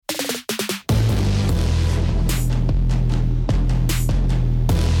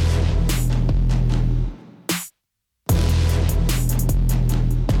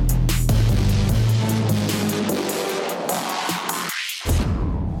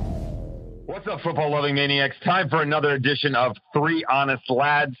What's up, football-loving maniacs? Time for another edition of Three Honest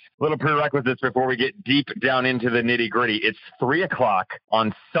Lads. Little prerequisites before we get deep down into the nitty-gritty. It's 3 o'clock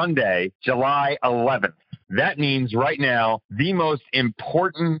on Sunday, July 11th. That means right now, the most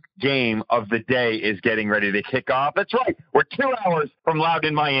important game of the day is getting ready to kick off. That's right. We're 2 hours from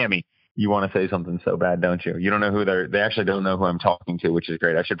Loudon, Miami. You want to say something so bad, don't you? You don't know who they actually don't know who I'm talking to, which is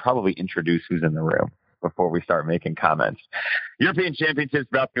great. I should probably introduce who's in the room before we start making comments. European Championships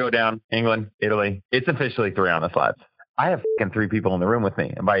about to go down. England, Italy. It's officially 3 Honest Lads. I have 3 people in the room with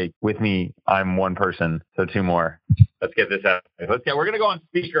me. And by with me, I'm one person. So 2 more. Let's get this out. We're going to go on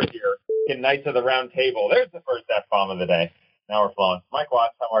speaker here. Knights of the Round Table. There's the first F-bomb of the day. Now we're flowing. Mike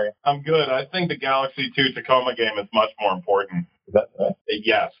Watts, how are you? I'm good. I think the Galaxy 2 Tacoma game is much more important. Is that right?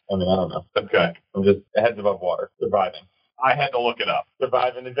 Yes. I mean, I don't know. Okay. I'm just heads above water. Surviving. I had to look it up.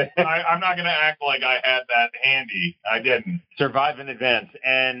 Survive in advance. I'm not going to act like I had that handy. I didn't. Survive in advance.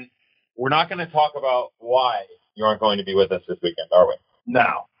 And we're not going to talk about why you aren't going to be with us this weekend, are we?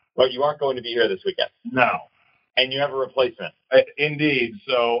 No. But you aren't going to be here this weekend. No. And you have a replacement. Indeed.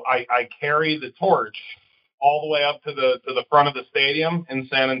 So I carry the torch all the way up to the front of the stadium in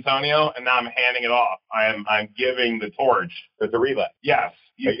San Antonio, and now I'm handing it off. I'm giving the torch. It's a relay. Yes.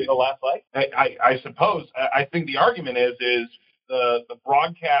 Are you the last leg? I suppose. I think the argument is the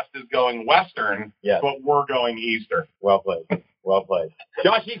broadcast is going Western, yes, but we're going Eastern. Well played. Well played.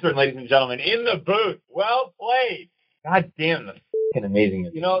 Josh Eastern, ladies and gentlemen, in the booth. Well played. God damn, that's fucking amazing.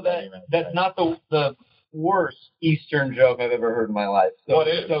 You know, that's not the worst Eastern joke I've ever heard in my life. So, what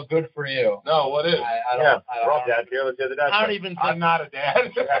is? So good for you. No, what is? We're all dads here. Let's hear the dad. I don't even think I'm not a dad.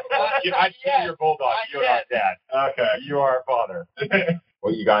 I see your bulldog. You're not dad. Okay. You are a father.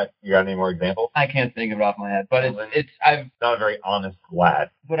 Well, you got any more examples? I can't think of it off my head, but I've not a very honest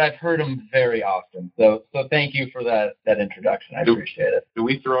lad. But I've heard him very often. So thank you for that introduction. I appreciate it. Do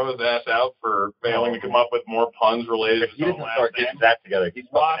we throw his ass out for failing to come up with more puns related to he doesn't start getting that together. He's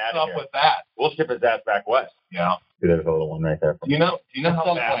what's up with that? We'll ship his ass back west. Yeah. See, there's a little one right there. Do you know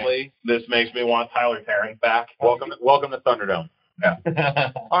how badly this makes me want Tyler Terrence back? Welcome to Thunderdome.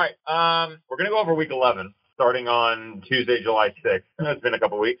 Yeah. All right. We're gonna go over week 11. Starting on Tuesday, July 6th. It's been a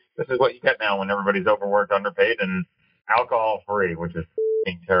couple weeks. This is what you get now when everybody's overworked, underpaid, and alcohol-free, which is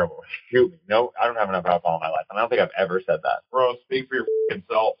terrible. Shoot. No, I don't have enough alcohol in my life. And I don't think I've ever said that. Bro, speak for your f***ing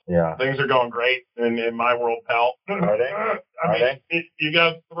self. Yeah. Things are going great in my world, pal. Are they? You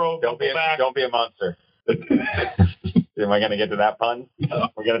got to throw back. Don't be a monster. Am I going to get to that pun?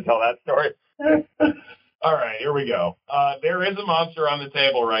 We're going to tell that story? All right, here we go. There is a Monster on the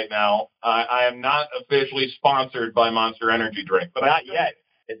table right now. I am not officially sponsored by Monster Energy Drink, but not yet.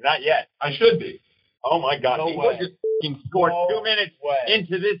 It's not yet. I should be. Oh my God! No he way. just scored 2 minutes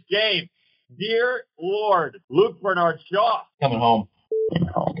into this game. Dear Lord, Luke Bernard Shaw coming home.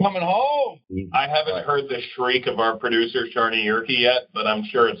 Coming home. I haven't heard the shriek of our producer Sharni Yerke yet, but I'm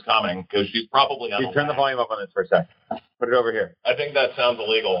sure it's coming because she's probably on. Turn the volume up on this for a sec. Put it over here. I think that sounds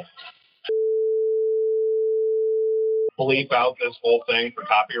illegal. Bleep out this whole thing for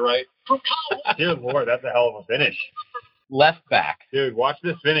copyright. Dear Lord, that's a hell of a finish. Left back. Dude, watch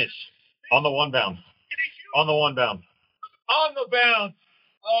this finish. On the one bounce. On the one bounce. On the bounce.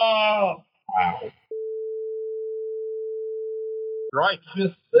 Oh. Wow. Right.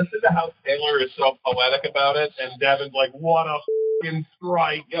 Just listen to how Taylor is so poetic about it, and Devin's like, what a f***ing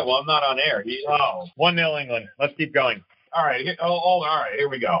strike. Yeah, well, I'm not on air. 1-0 England. Let's keep going. All right. All right, here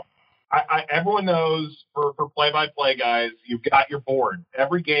we go. Everyone knows for play-by-play guys, you've got your board.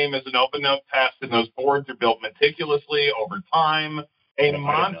 Every game is an open note test, and those boards are built meticulously over time. A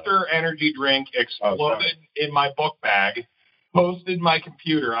Monster Energy drink exploded in my book bag, posted my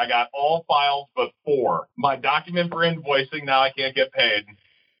computer. I got all files but 4. My document for invoicing, now I can't get paid.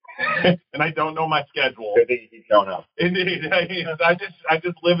 And I don't know my schedule. Good thing he's showing up. Indeed. I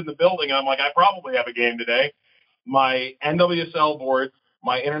just live in the building, and I'm like, I probably have a game today. My NWSL boards,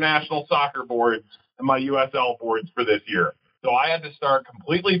 my international soccer boards, and my USL boards for this year. So I had to start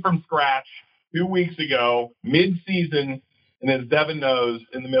completely from scratch 2 weeks ago, mid-season, and as Devin knows,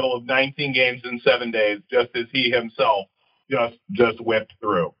 in the middle of 19 games in 7 days, just as he himself just whipped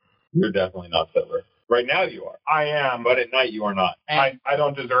through. You're definitely not sober. Right now you are. I am. But at night you are not. I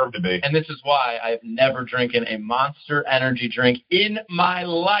don't deserve to be. And this is why I've never drinking a Monster Energy drink in my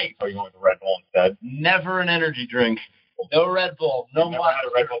life. Are you going with Red Bull instead? Never an energy drink. No Red Bull. No Monster. Had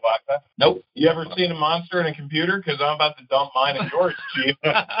a Red Bull vodka? Nope. You ever seen a Monster in a computer? Because I'm about to dump mine and yours, Chief.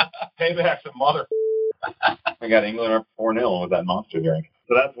 Payback's a mother. I got England up 4-0 with that Monster drink.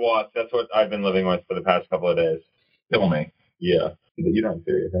 So that's what I've been living with for the past couple of days. Kill me. Yeah. You're not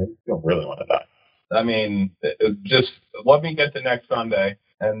serious, right? You don't really want to die. I mean, just let me get to next Sunday,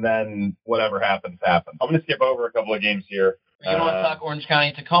 and then whatever happens, happens. I'm going to skip over a couple of games here. You don't want to talk Orange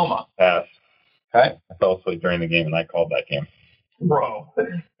County, Tacoma. Pass. Okay. I fell asleep during the game, and I called that game. Bro.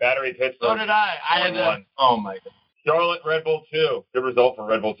 Battery Pittsburgh. So did I. I had to. Oh, my God. Charlotte, Red Bull 2. Good result for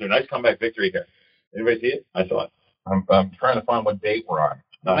Red Bull 2. Nice comeback victory here. Anybody see it? I saw it. I'm trying to find what date we're on.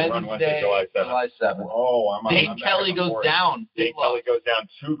 No, we're on Wednesday, July 7th. July 7th. Oh, I'm on. Dane Kelly goes down. Dane Kelly goes down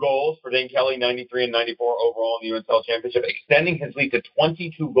 2 goals for Dane Kelly, 93 and 94 overall in the USL Championship, extending his lead to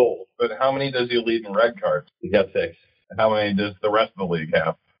 22 goals. But how many does he lead in red cards? He's got 6. How many does the rest of the league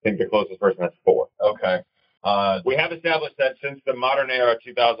have? I think the closest person has 4. Okay. We have established that since the modern era of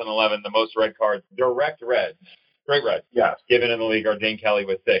 2011, the most red cards, direct reds, straight reds, Yes. given in the league are Dane Kelly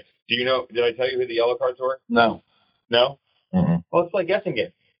with 6. Do you know, did I tell you who the yellow cards were? No. No? Mm-hmm. Well, it's like guessing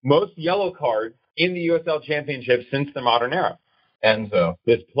game. Most yellow cards in the USL Championship since the modern era. Enzo.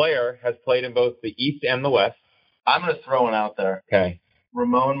 This player has played in both the East and the West. I'm going to throw one out there. Okay.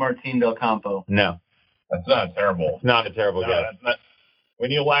 Ramon Martin Del Campo. No. That's not terrible. It's not a terrible No, guess. that's not. When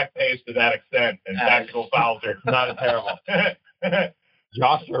you lack pace to that extent and tactical fouls are Not a terrible.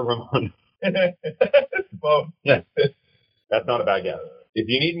 Joshua Ramon. Both. Yeah. That's not a bad guess. If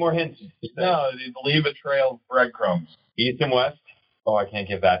you need more hints, No, leave a trail of breadcrumbs. East and West. Oh, I can't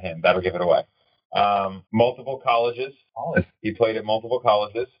give that hint. That'll give it away. Multiple colleges. He played at multiple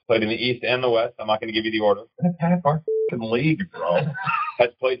colleges. Played in the East and the West. I'm not going to give you the order. That's our fucking league, bro. Has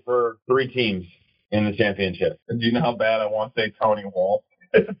played for 3 teams in the championship. Do you know how bad I want to say Tony Wall?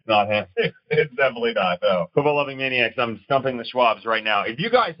 It's not him. It's definitely not, no. Football-loving maniacs, I'm stumping the Schwabs right now. If you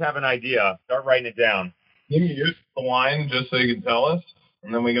guys have an idea, start writing it down. You can use the line just so you can tell us,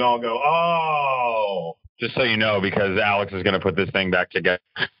 and then we can all go, oh. Just so you know, because Alex is going to put this thing back together.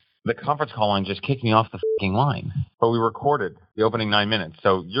 The conference call line just kicked me off the fucking line. But we recorded the opening 9 minutes.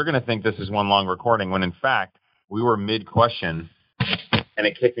 So you're going to think this is one long recording when, in fact, we were mid-question and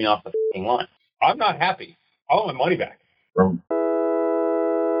it kicked me off the fucking line. I'm not happy. I want my money back.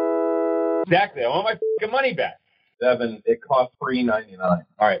 Exactly. I want my fucking money back. Devin, it cost $3.99. All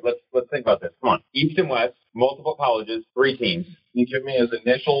right, let's think about this. Come on. East and West, multiple colleges, 3 teams. Can you give me his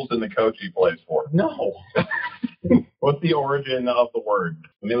initials and the coach he plays for? No. What's the origin of the word?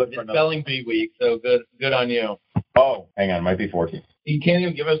 Let me look It's for another. spelling bee week, so good on you. Oh, hang on. It might be 14. He can't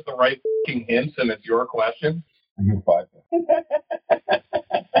even give us the right fucking hints, and it's your question? 5.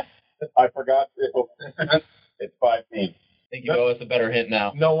 I forgot to. It's 5 teams. I think you owe us a better hint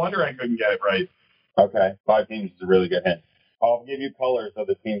now. No wonder I couldn't get it right. Okay. 5 teams is a really good hint. I'll give you colors of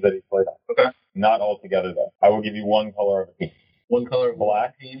the teams that he's played on. Okay. Not all together, though. I will give you one color of a team. One color.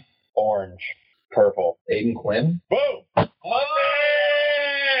 Black, orange, purple. Aiden Quinn? Boom! Oh!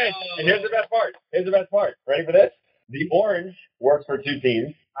 And here's the best part. Ready for this? The orange works for 2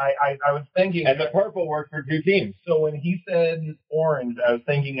 teams, I was thinking, and the purple works for 2 teams. so when he said orange, I was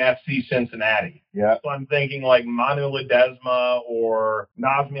thinking FC Cincinnati. Yeah. So I'm thinking like Manu Ledesma or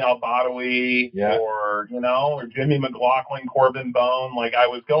Nazmi Al-Badawi Yeah. or Jimmy McLaughlin, Corbin Bone. Like I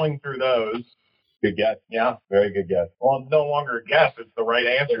was going through those. Good guess. Yeah. Very good guess. Well, it's no longer a guess. It's the right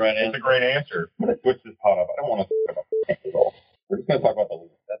answer. The right It's answer. a great answer. I'm going to switch this pot up. I don't want to talk about the goal. We're just going to talk about the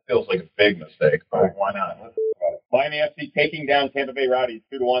league. That feels like a big mistake, but why not? Let's talk about it. Miami FC taking down Tampa Bay Rowdies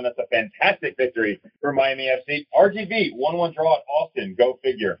 2-1. That's a fantastic victory for Miami FC. RGV 1-1 draw at Austin. Go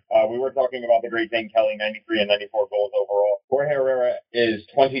figure. We were talking about the great Dane Kelly, 93 and 94 goals overall. Jorge Herrera is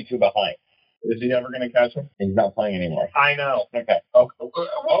 22 behind. Is he ever going to catch him? He's not playing anymore. I know. Okay.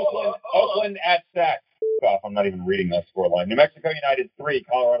 Oakland at Sac. I'm not even reading that scoreline. New Mexico United 3,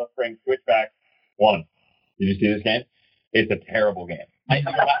 Colorado Springs Switchbacks 1. Did you see this game? It's a terrible game.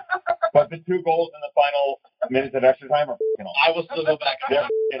 But the 2 goals in the final minutes of extra time are f***ing off. I will still go back. They're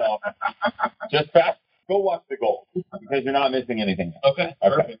f***ing off. Just fast. Go watch the goals because you're not missing anything. Okay.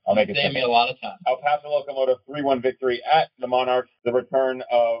 Okay. I'll make it Save me simple. a lot of time. El Paso Locomotive 3-1 victory at the Monarchs. The return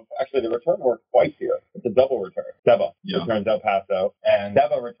works twice here. It's a double return. Seba returns El Paso, and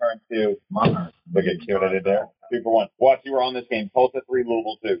Seba returns to Monarch. Look at what I did there. 2-1. Watch, you were on this game. Tulsa 3,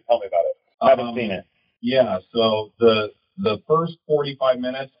 Louisville 2. Tell me about it. Haven't seen it. Yeah, so the first 45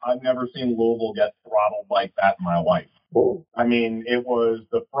 minutes, I've never seen Louisville get throttled like that in my life. Ooh. I mean, it was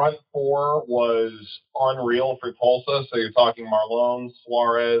the front 4 was unreal for Tulsa. So you're talking Marlon,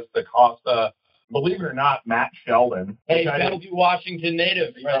 Suarez, DaCosta. Believe it or not, Matt Sheldon. Hey, which I Bellevue, Washington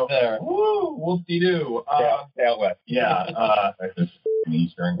native right there. Woo, whoop-de-doo. Stay out west. Yeah, it's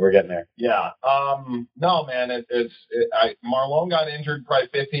Eastern. We're getting there. Yeah. No, man, Marlon got injured probably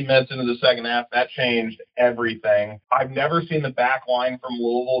 15 minutes into the second half. That changed everything. I've never seen the back line from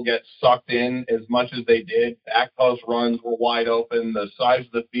Louisville get sucked in as much as they did. Back post runs were wide open. The size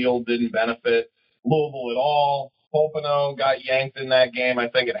of the field didn't benefit Louisville at all. Polpino got yanked in that game, I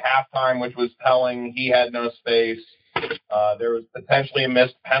think, at halftime, which was telling. He had no space. There was potentially a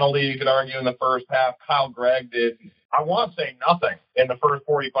missed penalty, you could argue, in the first half. Kyle Gregg did, I want to say, nothing in the first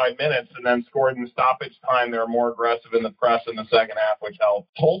 45 minutes and then scored in stoppage time. They were more aggressive in the press in the second half, which helped.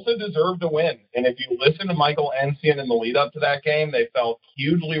 Tulsa deserved to win. And if you listen to Michael Ensign in the lead up to that game, they felt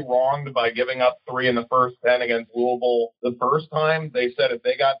hugely wronged by giving up 3 in the first 10 against Louisville the first time. They said if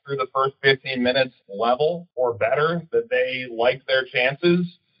they got through the first 15 minutes level or better, that they liked their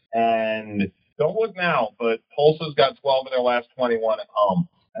chances. And don't look now, but Tulsa's got 12 in their last 21 at home.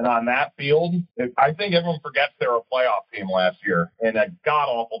 And on that field, I think everyone forgets they were a playoff team last year in a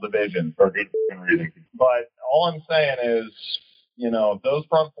god-awful division for good reason. But all I'm saying is, if those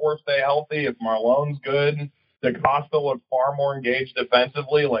front four stay healthy, if Marlone's good, DaCosta looked far more engaged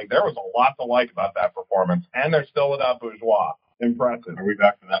defensively. Like, there was a lot to like about that performance. And they're still without Bourgeois. Impressive. Are we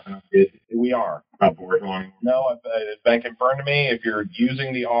back to that now? We are. Not Bourgeois. No, it's been confirmed to me. If you're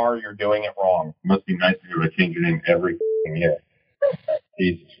using the R, you're doing it wrong. It must be nice to be able to change your name every year.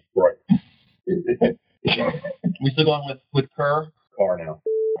 Jesus Christ. We still going with Kerr? Car now.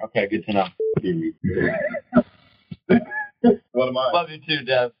 Okay, good to know. What am I? Love you too,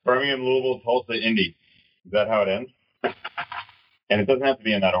 Dev. Birmingham, Louisville, Tulsa, Indy. Is that how it ends? And it doesn't have to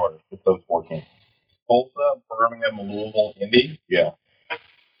be in that order. It's those 4 teams. Tulsa, Birmingham, Louisville, Indy? Yeah.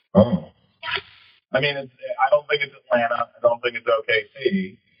 Oh. I mean, I don't think it's Atlanta. I don't think it's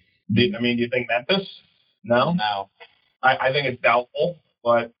OKC. Do you think Memphis? No? No. I think it's doubtful,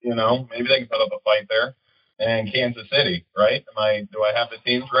 but, maybe they can put up a fight there. And Kansas City, right? Do I have the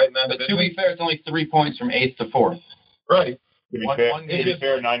teams right in that But division? to be fair, it's only 3 points from 8th to 4th. Right. To be One game.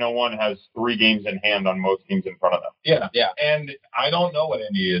 fair, 901 has 3 games in hand on most teams in front of them. Yeah. And I don't know what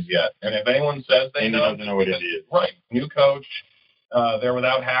Indy is yet. And if anyone says they Indy know, doesn't know what Indy is. Right. New coach. They're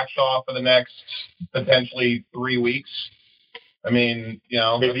without Hackshaw for the next potentially 3 weeks. I mean,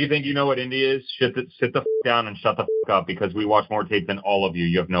 If you think you know what Indy is, sit the f*** down and shut the f*** up because we watch more tape than all of you.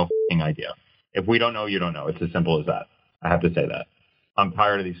 You have no f***ing idea. If we don't know, you don't know. It's as simple as that. I have to say that. I'm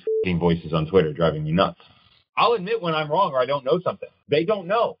tired of these f***ing voices on Twitter driving me nuts. I'll admit when I'm wrong or I don't know something. They don't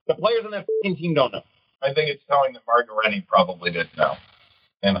know. The players on that f***ing team don't know. I think it's telling that Margaretti probably didn't know,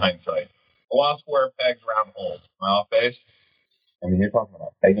 in hindsight. A lot of square pegs, round holes. Am I off base? I mean, you're talking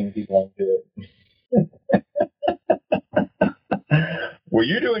about pegging people into it. Well,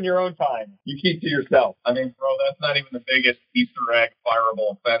 you do in your own time. You keep to yourself. I mean, bro, that's not even the biggest Easter egg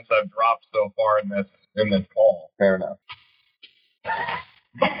fireable offense I've dropped so far in this call. Fair enough.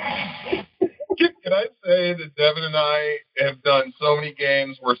 Can I say that Devin and I have done so many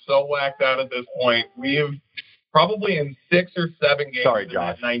games? We're so whacked out at this point. We've probably in 6 or 7 games Sorry, in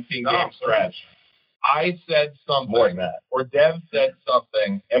Josh. that 19-game stretch, I said something, More than that. or Dev said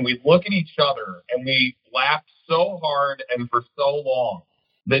something, and we look at each other and we laughed so hard and for so long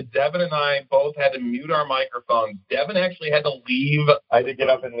that Devin and I both had to mute our microphones. Devin actually had to leave. I had to get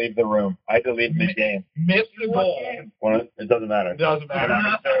up and leave the room. I had to leave mid-game. Missed the goal. It doesn't matter. It doesn't matter.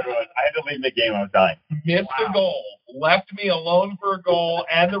 I had to leave mid-game. I was dying. Missed the goal. Left me alone for a goal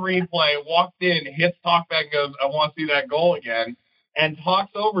and the replay. Walked in, hits talkback, and goes, I want to see that goal again. And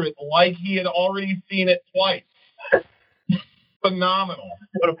talks over it like he had already seen it twice. Phenomenal.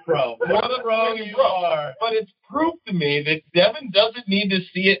 What a pro. What a pro you are. But it's proof to me that Devin doesn't need to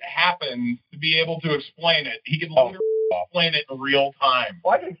see it happen to be able to explain it. He can literally explain it in real time.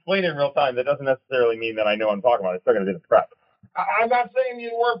 Well, I can explain it in real time. That doesn't necessarily mean that I know what I'm talking about. I'm still going to do the prep. I'm not saying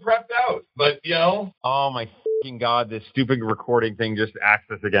you weren't prepped out, but, Oh, my f***ing God. This stupid recording thing just axed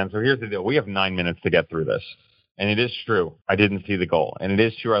us again. So here's the deal. We have 9 minutes to get through this. And it is true, I didn't see the goal. And it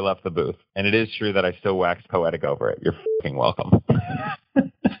is true, I left the booth. And it is true that I still waxed poetic over it. You're f***ing welcome.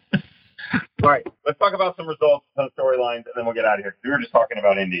 All right, let's talk about some results, some storylines, and then we'll get out of here. We were just talking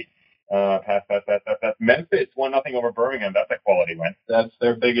about Indy. Pass. Memphis 1-0 over Birmingham. That's a quality win. that's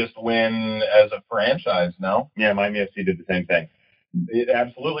their biggest win as a franchise, no? Yeah, Miami FC did the same thing.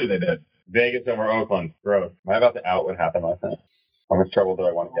 Absolutely they did. Vegas over Oakland. Gross. Am I about to out what happened last night? How much trouble do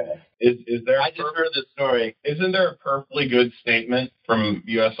I want to get in? Is there? I just heard this story. Isn't there a perfectly good statement from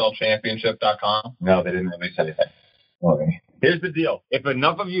USLChampionship.com? No, they didn't release anything. Okay. Here's the deal. If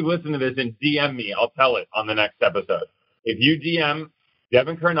enough of you listen to this and DM me, I'll tell it on the next episode. If you DM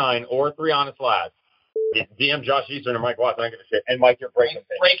Devin Kernine or 3 Honest Lads, DM Josh Eastern or Mike Watts, I don't give a shit. And Mike, you're breaking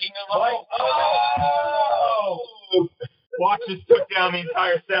things. Breaking the law. Oh! Watch just took down the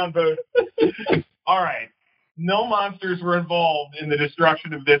entire sound booth. All right. No monsters were involved in the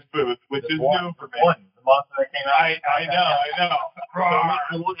destruction of this booth, which is new for me. The monster that came out. I know. I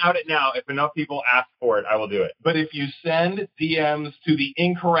won't out it now. If enough people ask for it, I will do it. But if you send DMs to the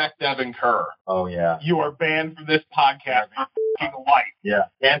incorrect Evan Kerr, Oh, yeah. you are banned from this podcast for f***ing life. Yeah.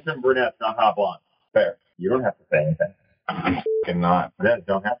 Handsome brunettes, not hot blondes. Fair. You don't have to say anything. I'm f***ing not. Brunettes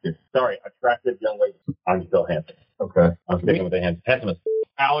don't have to. Sorry, attractive young lady. I'm still handsome. Okay. I'm sticking with the handsome.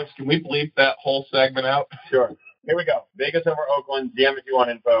 Alex, can we bleep that whole segment out? Sure. Here we go. Vegas over Oakland. DM if you want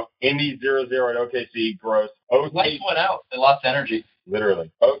info. Indy 0-0 at OKC. Gross. OC. Lights went out. They lost energy.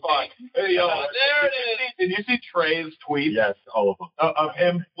 Literally. OC. Hey, yo, there it is. Did you see Trey's tweet Yes, all of them. of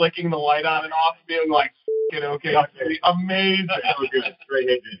him flicking the light on and off and being like, "Get okay." Amazing. So good. Straight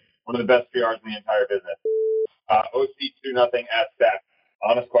Hitchens. One of the best PRs in the entire business. OC 2-0 at Stack.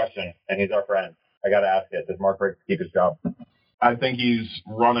 Honest question, and he's our friend. I got to ask it. Does Mark Briggs keep his job? I think he's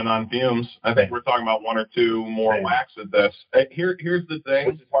running on fumes. I think we're talking about one or two more Same. whacks at this. Here's the thing.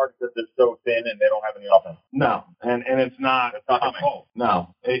 Which is hard because they're so thin and they don't have any offense. No, and it's not. It's not coming. coming.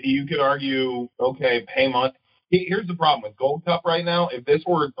 No, you could argue, okay, pay money. Here's the problem with Gold Cup right now. If this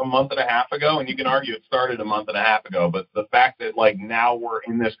were a month and a half ago, and you can argue it started a month and a half ago, but the fact that like now we're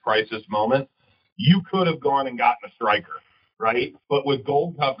in this crisis moment, you could have gone and gotten a striker, right? But with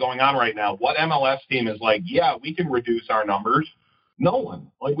Gold Cup going on right now, what MLS team is like, yeah, we can reduce our numbers? No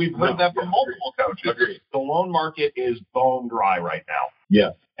one. Like we've heard that from multiple coaches. Agreed. The loan market is bone dry right now.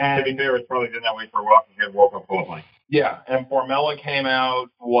 Yeah. And To be fair, it's probably been that way for a while because he had World Cup qualifying. yeah, and Formella came out,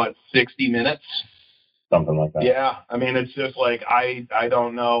 60 minutes? Something like that. Yeah, I mean, it's just like I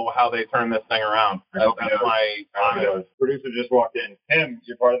don't know how they turn this thing around. That's my Producer just walked in. Tim,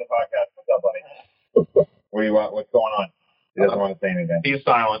 you're part of the podcast. What's up, buddy? What do you want? What's going on? He doesn't want to say anything. He's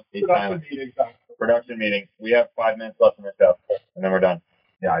silent. He's silent. Production meeting. We have 5 minutes left in the show, and then we're done.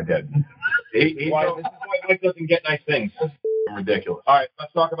 Yeah, I did. This is why Mike doesn't get nice things. Ridiculous. All right,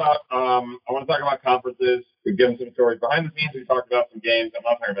 let's talk about. I want to talk about conferences. We've given some stories behind the scenes. We talked about some games. I'm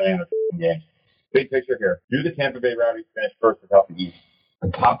not talking about any of the games. Big picture here. Do the Tampa Bay Rowdies finish first atop the East?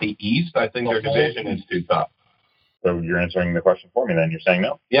 Atop the East, I think their division is too tough. So you're answering the question for me. Then you're saying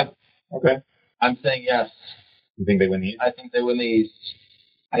no. Yeah. Okay. I'm saying yes. You think they win the East? I think they win the East.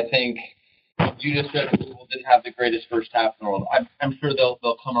 I think you just said Louisville didn't have the greatest first half in the world. I'm sure they'll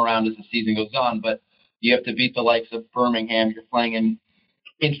come around as the season goes on, but you have to beat the likes of Birmingham. You're playing in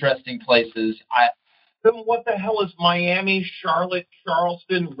interesting places. Then what the hell is Miami, Charlotte,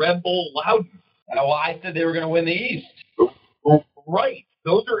 Charleston, Red Bull, Loudoun? Well, I said they were going to win the East. Right.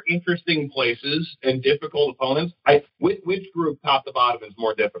 Those are interesting places and difficult opponents. Which group, top to bottom, is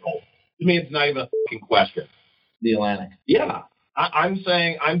more difficult? To me, it's not even a fucking question. The Atlantic. Yeah. I'm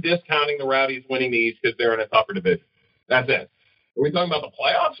saying I'm discounting the Rowdies winning the East because they're in a tougher division. That's it. Are we talking about the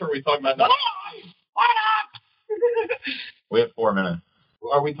playoffs or are we talking about We have 4 minutes.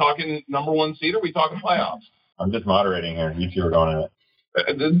 Are we talking number one seed or are we talking playoffs? I'm just moderating here. You two are going at it.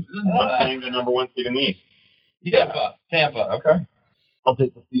 I'm saying the number 1 seed in the East. Tampa. Okay. I'll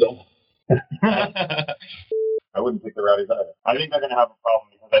take the field. I wouldn't pick the Rowdies either. I think they're going to have a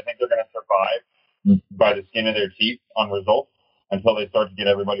problem because I think they're going to survive by the skin of their teeth on results until they start to get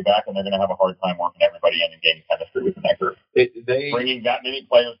everybody back, and they're going to have a hard time working everybody in and gaining chemistry within that group. Bringing that many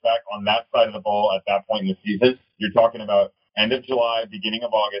players back on that side of the ball at that point in the season, you're talking about end of July, beginning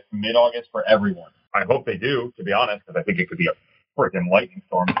of August, mid-August for everyone. I hope they do, to be honest, because I think it could be a freaking lightning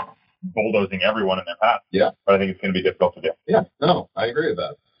storm bulldozing everyone in their path. Yeah. But I think it's going to be difficult to do. Yeah, no, I agree with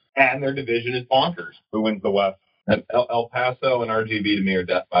that. And their division is bonkers. Who wins the West? And El Paso and RGV to me are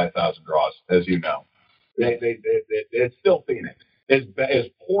death by 1,000 draws, as you know. It's still Phoenix. As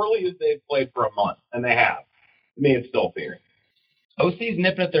poorly as they've played for a month, and they have, to me, it's still Phoenix. OC's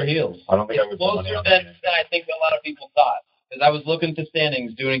nipping at their heels. I don't think I It's would put money closer on than Phoenix. I think a lot of people thought. Because I was looking at the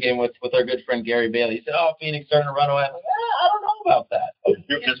standings, doing a game with our good friend Gary Bailey. He said, "Oh, Phoenix starting to run away." I'm like, I don't know about that.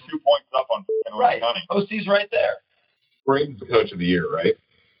 There's 2 points up on Right. County. OC's right there. Braden's the coach of the year, right?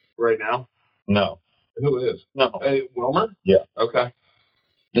 Right now? No. Who is? No. Hey, Wilmer? Yeah. Okay.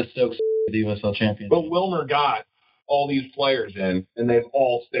 The Stokes the USL champion. But Wilmer got all these players in, and they've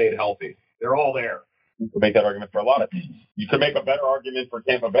all stayed healthy. They're all there. You could make that argument for a lot of teams. You could make a better argument for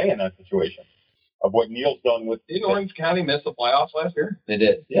Tampa Bay in that situation of what Neil's done with. Didn't Orange County miss the playoffs last year? They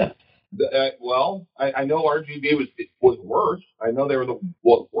did. Yeah. Well, I know RGB was worse. I know they were the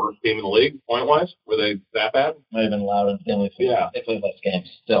worst team in the league point-wise. Were they that bad? Might have been Loudoun. Yeah. They played less games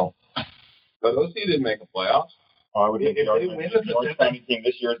still. But OC didn't make the playoffs. I would make the argument that the Orange County team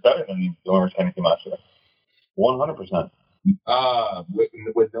this year is better than the Orange County team last year. 100%.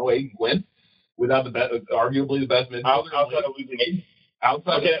 With no Aiden Quinn, without arguably the best midfielder. Outside of losing Aiden.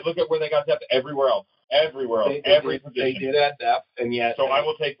 Outside. Look at where they got depth everywhere else. Every position. They did add depth, and yet. So I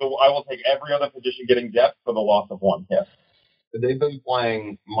will take every other position getting depth for the loss of one. Yes. they've been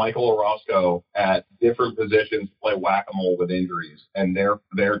playing Michael Orozco at different positions to play whack-a-mole with injuries, and they're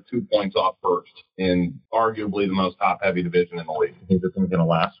 2 points off first in arguably the most top-heavy division in the league. I think this one's going to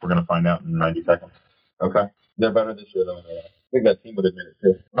last. We're going to find out in 90 seconds. Okay. They're better this year than they are. I think that team would admit it,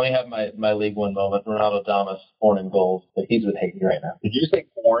 too. Let me have my League One moment. Ronaldo Damas, Horn and goals. But he's with Haiti right now. Did you say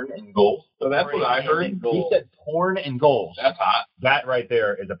corn and goals? So that's what I heard. He said corn and goals. That's hot. That right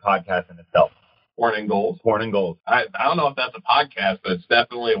there is a podcast in itself. Corn and goals. Corn and goals. I don't know if that's a podcast, but it's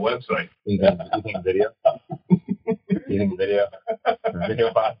definitely a website. You think video? You think video?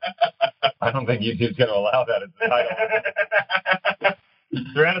 Video pod? I don't think YouTube's going to allow that as the title.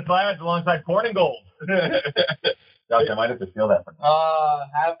 Serrano Slides alongside corn and goals. Josh, I might have to steal that from you.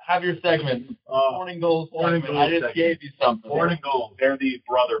 Have your segment. Horn and goals. Horn and segment. goals I just segment. gave you something. Corn and goals. They're the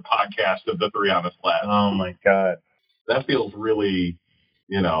brother podcast of the Three Honest Lads. Oh, my God. That feels really,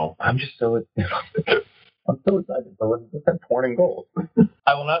 I'm just so excited. I'm so excited. So what's that corn and goals?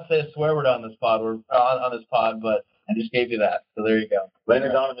 I will not say a swear word on this pod, but I just gave you that. So there you go.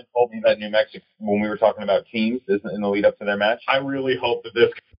 Landon Donovan told me that New Mexico, when we were talking about teams in the lead up to their match. I really hope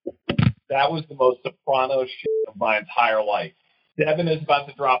that was the most Sopranos shit of my entire life. Devin is about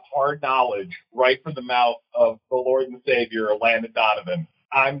to drop hard knowledge right from the mouth of the Lord and Savior, Landon Donovan.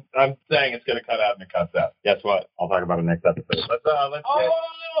 I'm saying it's going to cut out and it cuts out. Guess what? I'll talk about it next episode. Let's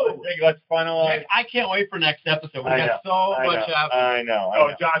finalize. I can't wait for next episode. We I got know, so I much know, happening. I know.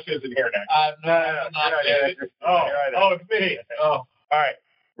 Oh, Josh isn't here next. It's me. Oh, All right.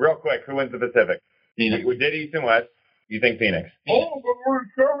 Real quick, who wins the Pacific? Phoenix. We did East and West. You think Phoenix? but we're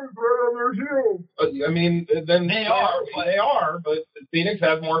coming on their heels. I mean, then They are. but Phoenix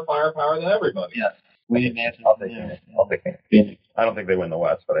has more firepower than everybody. Yes. We didn't answer. I'll take Phoenix. Phoenix. I don't think they win the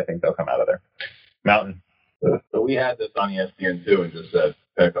West, but I think they'll come out of there. Mountain. So we had this on ESPN too, and just said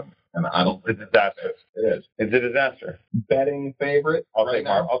pick them, and I don't. It's a disaster. It is. It's a disaster. Betting favorite. I'll take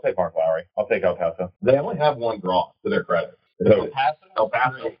Mark Lowry. I'll take El Paso. They only have one draw to their credit. So, El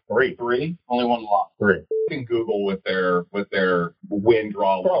Paso. three. Only one loss. You can Google with their win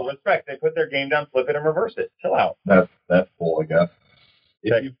draw. Bro, respect. They put their game down, flip it, and reverse it. Chill out. That's cool, I guess.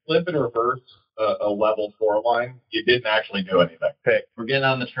 If you flip and reverse a level 4 line, you didn't actually do anything. Pick. We're getting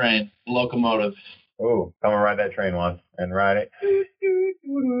on the train. Locomotive. Ooh, come and ride that train once and ride it.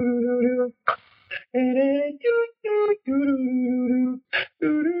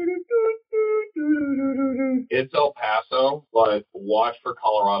 It's El Paso, but watch for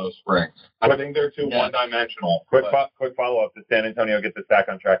Colorado Springs. I think they're too one-dimensional. Quick follow-up. Does San Antonio get this back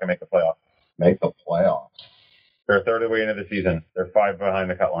on track and make the playoffs? Make the playoffs. They're a third of the way into the season. They're 5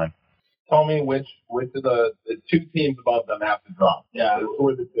 behind the cut line. Tell me which of the 2 teams above them have to drop. Yeah. Who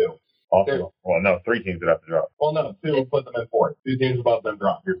are the 2? Also, well, no, 3 teams would have to drop. Well, no, 2 will put them in 4th. 2 teams above them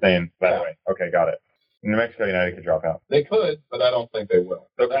drop. You're saying that way. Okay, got it. New Mexico United could drop out. They could, but I don't think they will.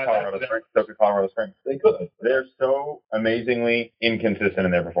 So could Colorado Springs. They could. They're so amazingly inconsistent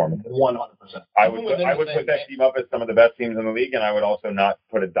in their performances. 100%. I would put that team up as some of the best teams in the league, and I would also not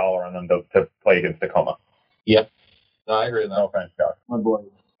put $1 on them to play against Tacoma. Yep. No, I agree with that. No offense, Josh. My boy.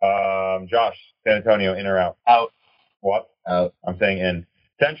 Josh, San Antonio, in or out? Out. What? Out. I'm saying in.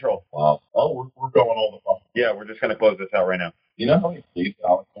 Central. Wow. Oh, we're going all the fun. Yeah, we're just going to close this out right now. You know how many seats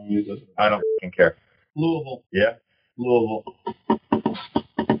Alex can use this? I don't fucking care. Louisville. Yeah? Louisville.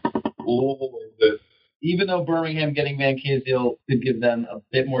 Louisville is this. Even though Birmingham getting Mancuso could give them a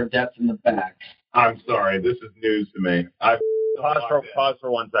bit more depth in the back. I'm sorry. This is news to me. Pause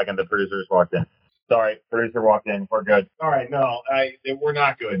for 1 second. The producers walked in. Sorry, producer walked in. We're good. All right, no, we're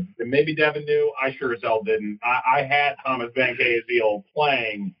not good. Maybe Devin knew. I sure as hell didn't. I had Thomas Van Gaziel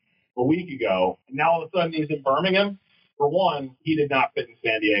playing a week ago, and now all of a sudden he's in Birmingham. For one, he did not fit in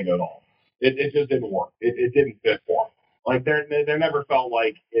San Diego at all. It just didn't work. It didn't fit for him. Like there never felt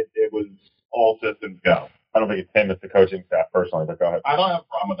like it was all systems go. I don't think it's him, it's the coaching staff personally, but go ahead. I don't have a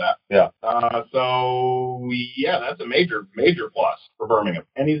problem with that. Yeah. That's a major plus for Birmingham,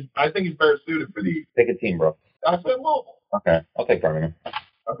 and I think he's better suited for the East. Pick a team, bro. I said Louisville. Okay, I'll take Birmingham.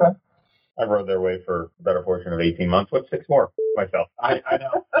 Okay. I rode their way for a better portion of 18 months. What's 6 more? Myself. I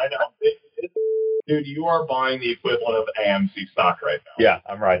know. Dude, you are buying the equivalent of AMC stock right now. Yeah,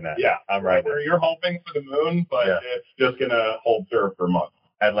 I'm riding that. Yeah, I'm riding where you're hoping for the moon, but it's just going to hold serve for months.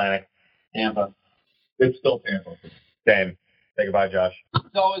 Atlantic. Tampa. It's still Tampa. Same. Say goodbye, Josh.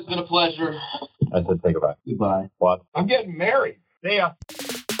 It's always been a pleasure. I said say goodbye. Goodbye. What? I'm getting married. See ya.